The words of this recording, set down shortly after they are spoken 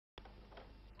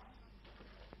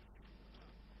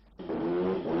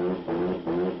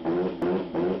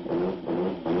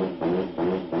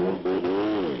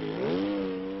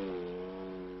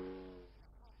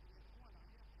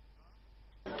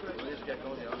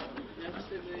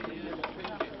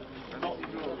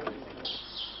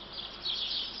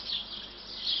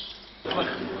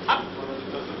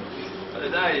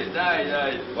Dai,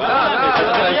 dai.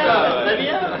 Voilà, Très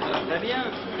bien, très bien.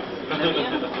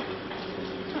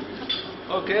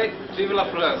 Ok, vive la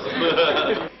France.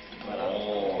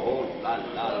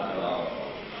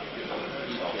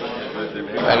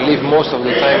 I live most of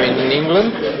the time in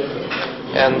England,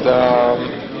 and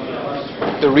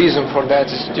the reason for that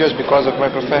is just because of my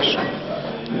profession.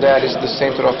 That is the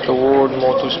center of the world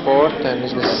motorsport, and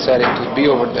it's necessary to be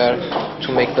over there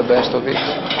to make the best of it.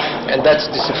 And that's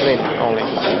discipline only.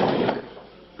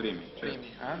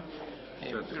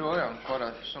 Per ora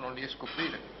ancora sono lì a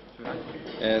scoprire.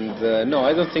 And no,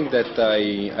 I don't think that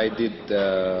I did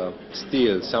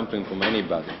steal something from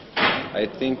anybody. I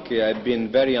think I've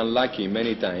been very unlucky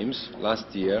many times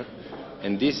last year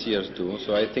and this year too,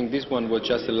 so I think this one was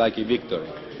just a lucky victory.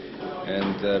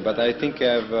 And but I think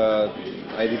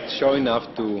I did show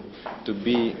enough to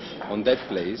be on that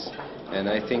place, and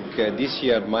I think this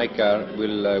year my car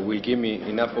will give me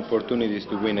enough opportunities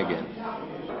to win again.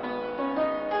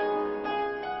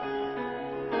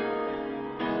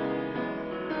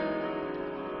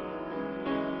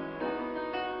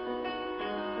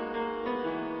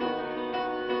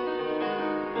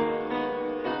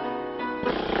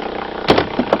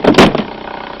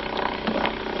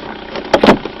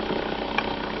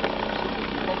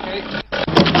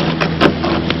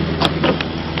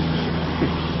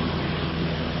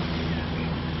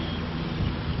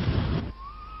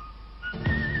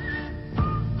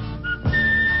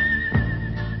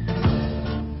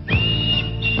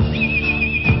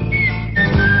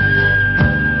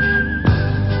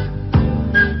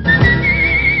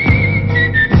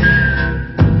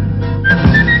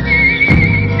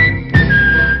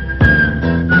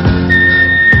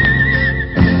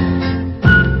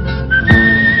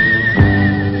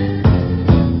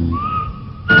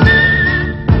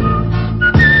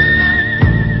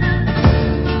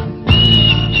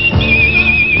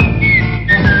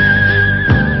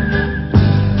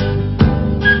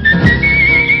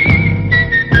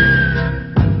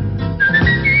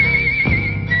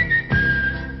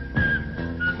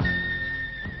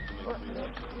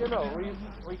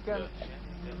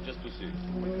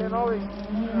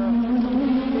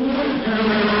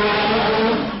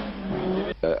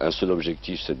 Un seul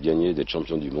objectif, c'est de gagner, d'être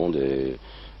champion du monde, et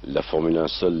la Formule 1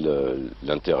 seule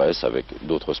l'intéresse, avec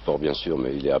d'autres sports bien sûr,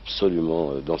 mais il est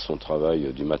absolument dans son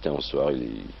travail du matin au soir.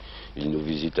 Il nous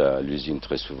visite à l'usine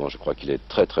très souvent. Je crois qu'il est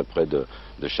très très près de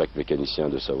chaque mécanicien,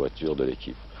 de sa voiture, de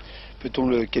l'équipe. Peut-on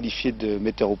le qualifier de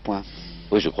metteur au point?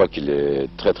 Oui, je crois qu'il est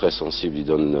très très sensible. Il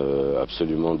donne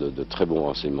absolument de très bons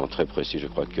renseignements, très précis. Je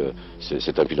crois que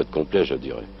c'est un pilote complet, je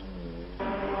dirais.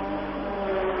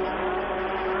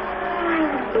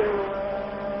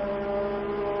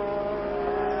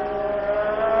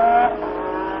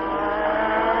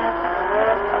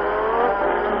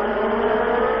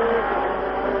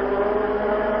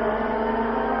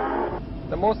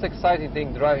 The most exciting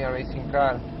thing driving a racing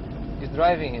car is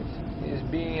driving it, is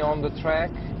being on the track,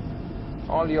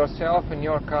 all yourself in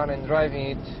your car and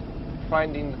driving it,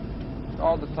 finding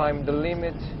all the time the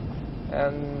limit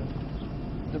and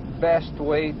the best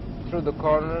way through the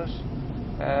corners,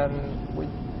 and with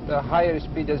the higher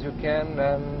speed as you can,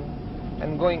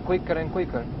 and going quicker and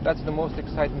quicker. That's the most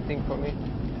exciting thing for me.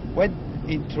 When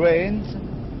it rains,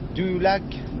 do you like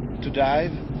to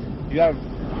drive? You are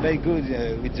very good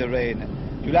with the rain.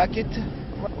 You like it?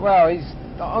 Well,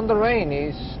 on the rain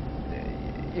is,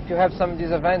 if you have some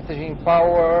disadvantage in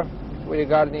power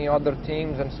regarding other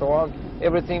teams and so on,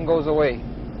 everything goes away.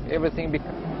 Everything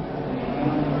becomes...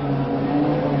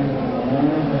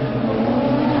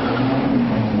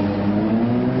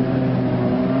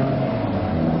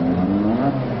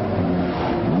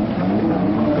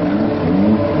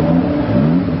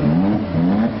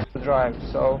 drive.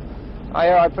 So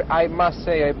I must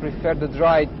say I prefer the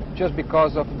dry just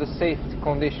because of the safety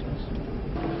conditions.